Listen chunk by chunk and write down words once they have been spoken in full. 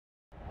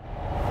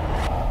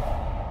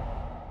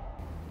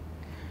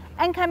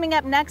And coming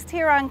up next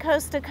here on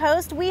Coast to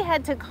Coast, we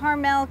head to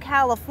Carmel,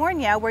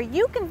 California, where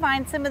you can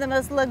find some of the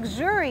most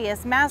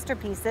luxurious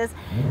masterpieces,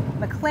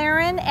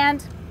 McLaren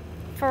and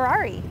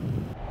Ferrari.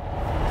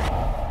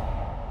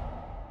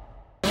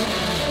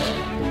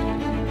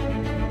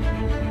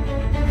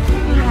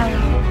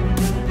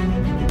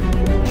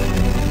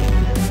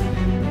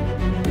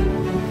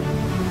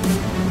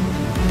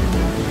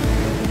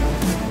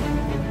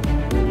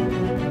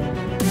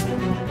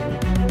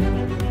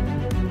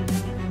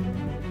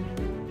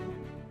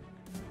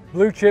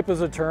 Blue chip is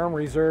a term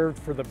reserved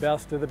for the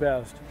best of the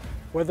best.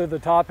 Whether the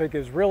topic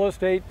is real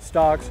estate,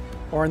 stocks,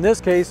 or in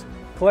this case,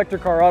 collector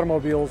car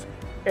automobiles,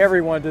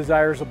 everyone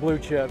desires a blue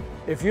chip.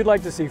 If you'd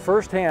like to see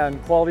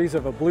firsthand qualities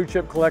of a blue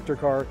chip collector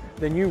car,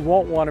 then you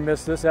won't want to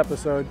miss this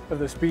episode of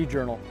the Speed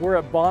Journal. We're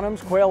at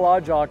Bonhams Quail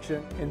Lodge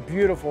Auction in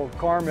beautiful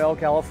Carmel,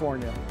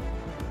 California.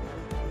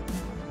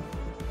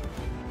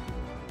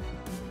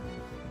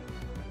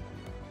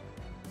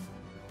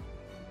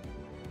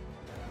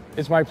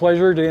 It's my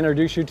pleasure to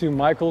introduce you to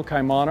Michael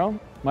Caimano.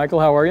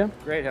 Michael, how are you?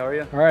 Great, how are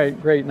you? All right,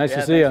 great, nice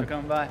to see you. Thanks for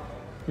coming by.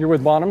 You're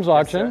with Bonhams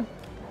Auction, yes,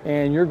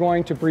 and you're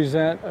going to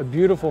present a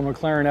beautiful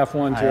McLaren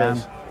F1 to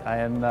us. I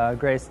am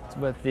graced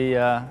with the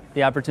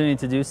opportunity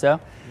to do so.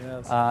 Yes.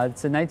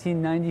 It's a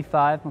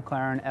 1995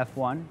 McLaren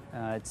F1.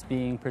 It's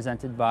being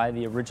presented by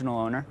the original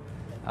owner.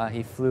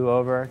 He flew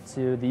over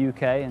to the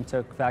UK and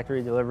took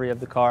factory delivery of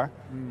the car,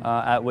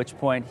 at which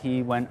point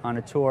he went on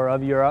a tour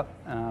of Europe,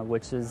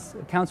 which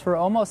accounts for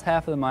almost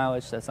half of the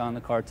mileage that's on the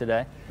car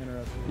today.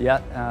 Interesting.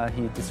 Yeah,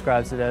 he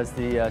describes it as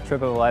the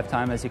trip of a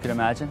lifetime, as you can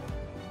imagine.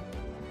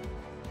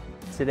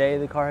 Today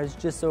the car has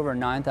just over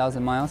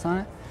 9,000 miles on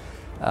it.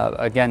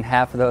 Again,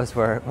 half of those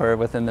were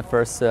within the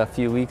first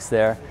few weeks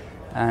there.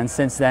 And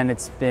since then,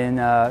 it's been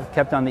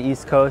kept on the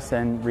East Coast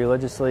and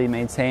religiously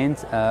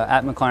maintained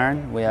at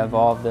McLaren. We have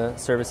all of the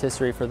service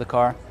history for the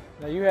car.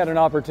 Now, you had an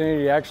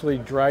opportunity to actually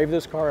drive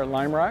this car at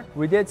Lime Rock?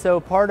 We did. So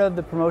part of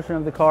the promotion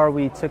of the car,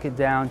 we took it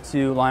down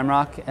to Lime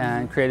Rock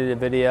and created a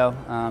video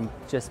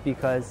just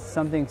because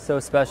something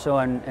so special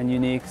and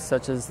unique,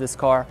 such as this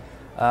car,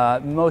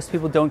 most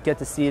people don't get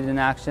to see it in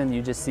action.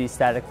 You just see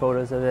static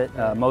photos of it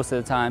most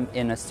of the time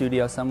in a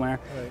studio somewhere.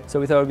 Right. So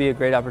we thought it would be a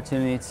great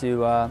opportunity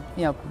to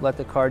let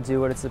the car do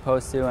what it's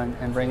supposed to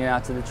and bring it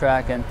out to the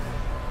track and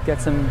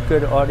get some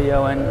good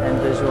audio and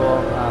visual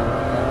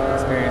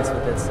experience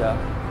with it. So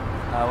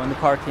when the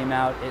car came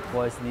out, it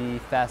was the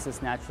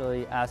fastest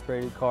naturally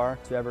aspirated car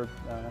to ever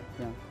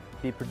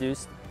be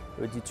produced. It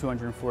would do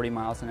 240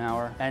 miles an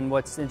hour. And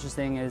what's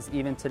interesting is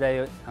even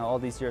today, all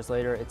these years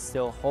later, it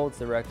still holds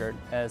the record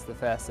as the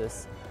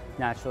fastest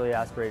naturally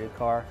aspirated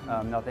car.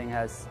 Nothing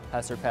has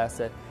surpassed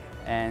it.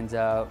 And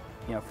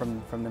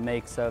from the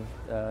makes of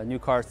new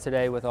cars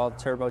today with all the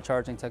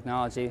turbocharging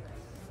technology,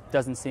 it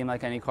doesn't seem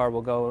like any car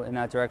will go in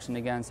that direction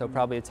again. So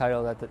probably a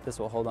title that this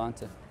will hold on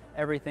to.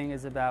 Everything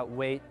is about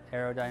weight,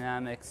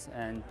 aerodynamics,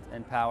 and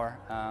power.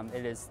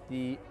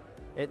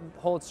 It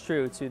holds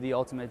true to the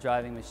ultimate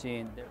driving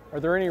machine. Are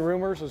there any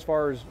rumors as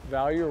far as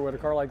value or what a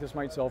car like this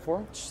might sell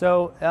for?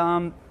 So,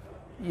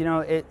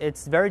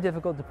 it's very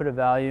difficult to put a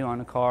value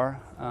on a car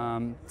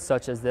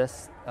such as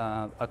this.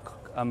 A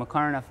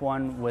McLaren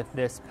F1 with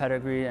this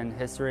pedigree and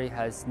history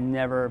has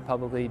never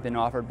publicly been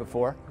offered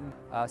before.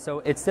 So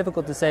it's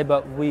difficult to say,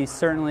 but we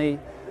certainly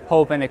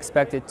hope and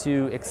expect it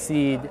to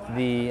exceed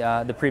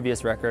the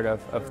previous record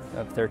of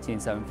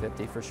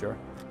 13,750 for sure.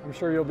 I'm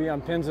sure you'll be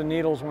on pins and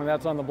needles when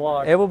that's on the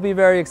blog. It will be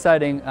very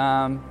exciting.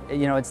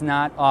 It's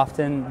not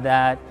often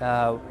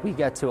that we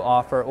get to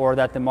offer or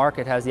that the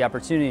market has the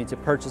opportunity to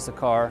purchase a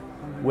car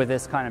with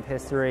this kind of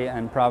history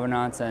and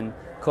provenance and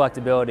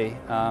collectability.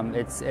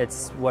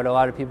 It's what a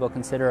lot of people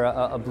consider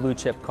a blue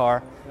chip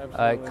car.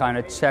 It kind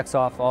of checks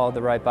off all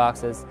the right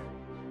boxes.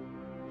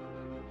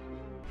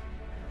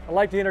 I'd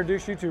like to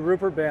introduce you to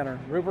Rupert Banner.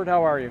 Rupert,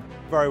 how are you?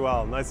 Very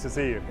well, nice to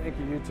see you. Thank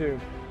you, you too.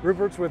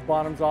 Rupert's with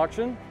Bonhams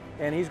Auction,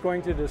 and he's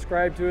going to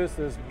describe to us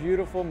this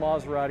beautiful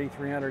Maserati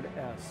 300S.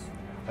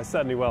 I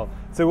certainly will.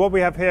 So what we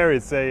have here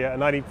is a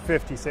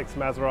 1956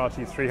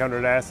 Maserati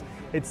 300S.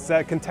 It's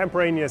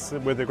contemporaneous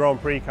with the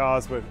Grand Prix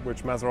cars,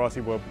 which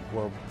Maserati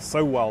were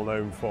so well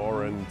known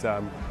for and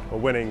were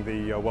winning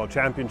the World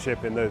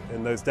Championship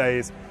in those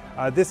days.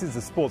 This is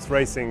a sports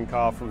racing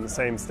car from the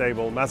same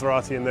stable.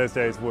 Maserati in those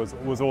days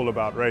was all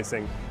about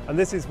racing, and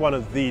this is one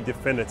of the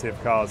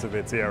definitive cars of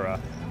its era.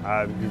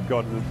 You've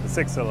got the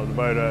six-cylinder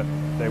motor.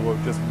 They were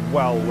just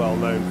well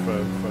known for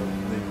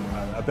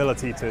the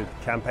ability to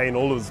campaign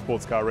all of the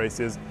sports car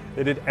races.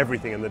 They did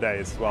everything in the day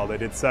as well. They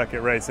did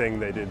circuit racing,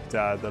 they did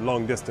the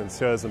long distance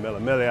tours, the Mille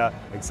Miglia,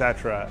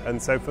 etc.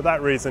 And so for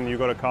that reason, you've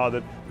got a car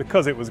that,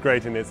 because it was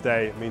great in its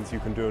day, it means you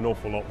can do an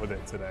awful lot with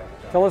it today.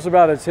 Tell us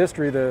about its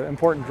history, the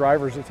important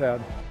drivers it's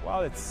had.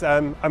 Well, it's,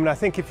 I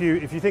think if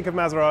you think of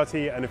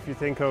Maserati and if you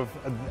think of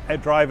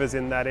drivers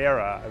in that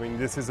era, I mean,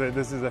 this is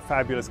a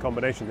fabulous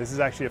combination. This is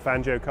actually a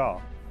Fangio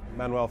car.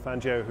 Manuel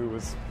Fangio, who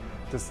was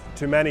just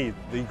to many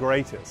the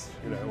greatest.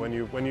 You know,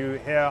 when you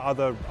hear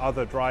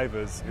other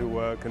drivers who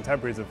were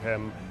contemporaries of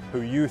him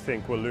who you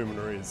think were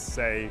luminaries,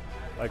 say,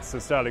 like Sir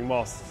Sterling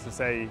Moss, to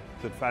say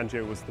that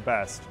Fangio was the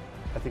best,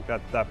 I think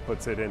that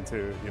puts it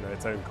into, you know,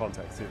 its own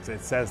context.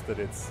 It says that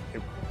it's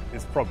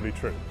probably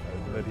true,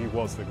 that he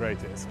was the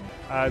greatest.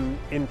 And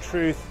in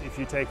truth, if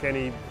you take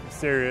any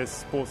serious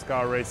sports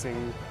car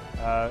racing,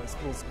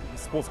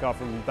 sports car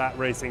from that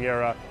racing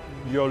era,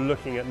 you're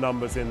looking at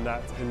numbers in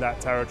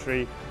that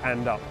territory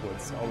and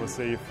upwards.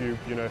 Obviously, if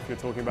you're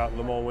talking about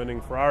Le Mans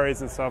winning Ferraris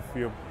and stuff,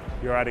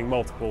 you're adding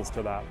multiples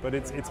to that. But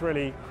it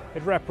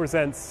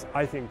represents,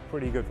 I think,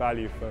 pretty good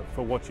value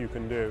for what you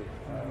can do,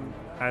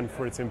 and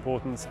for its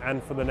importance,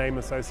 and for the name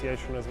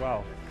association as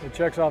well. It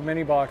checks off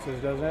many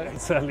boxes, doesn't it?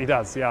 It certainly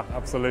does, yeah,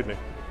 absolutely.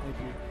 Thank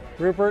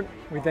you. Rupert,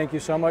 we thank you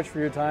so much for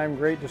your time.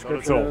 Great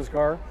description of this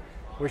car.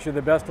 Wish you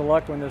the best of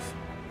luck when this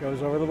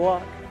goes over the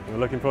block. We're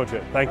looking forward to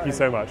it. Thank you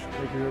so much.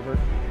 Thank you, Rupert.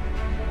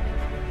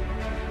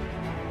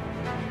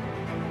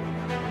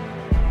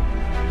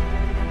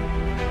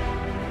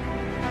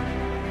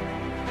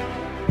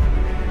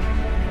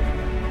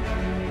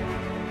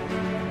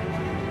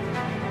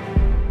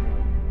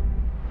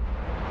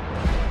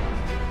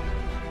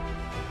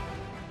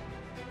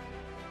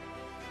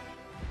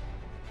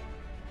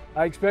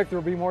 I expect there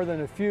will be more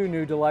than a few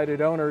new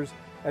delighted owners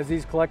as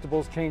these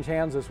collectibles change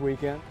hands this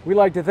weekend. We'd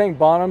like to thank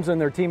Bonhams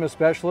and their team of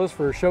specialists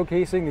for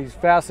showcasing these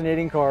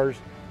fascinating cars,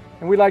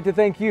 and we'd like to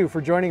thank you for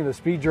joining the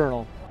Speed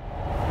Journal.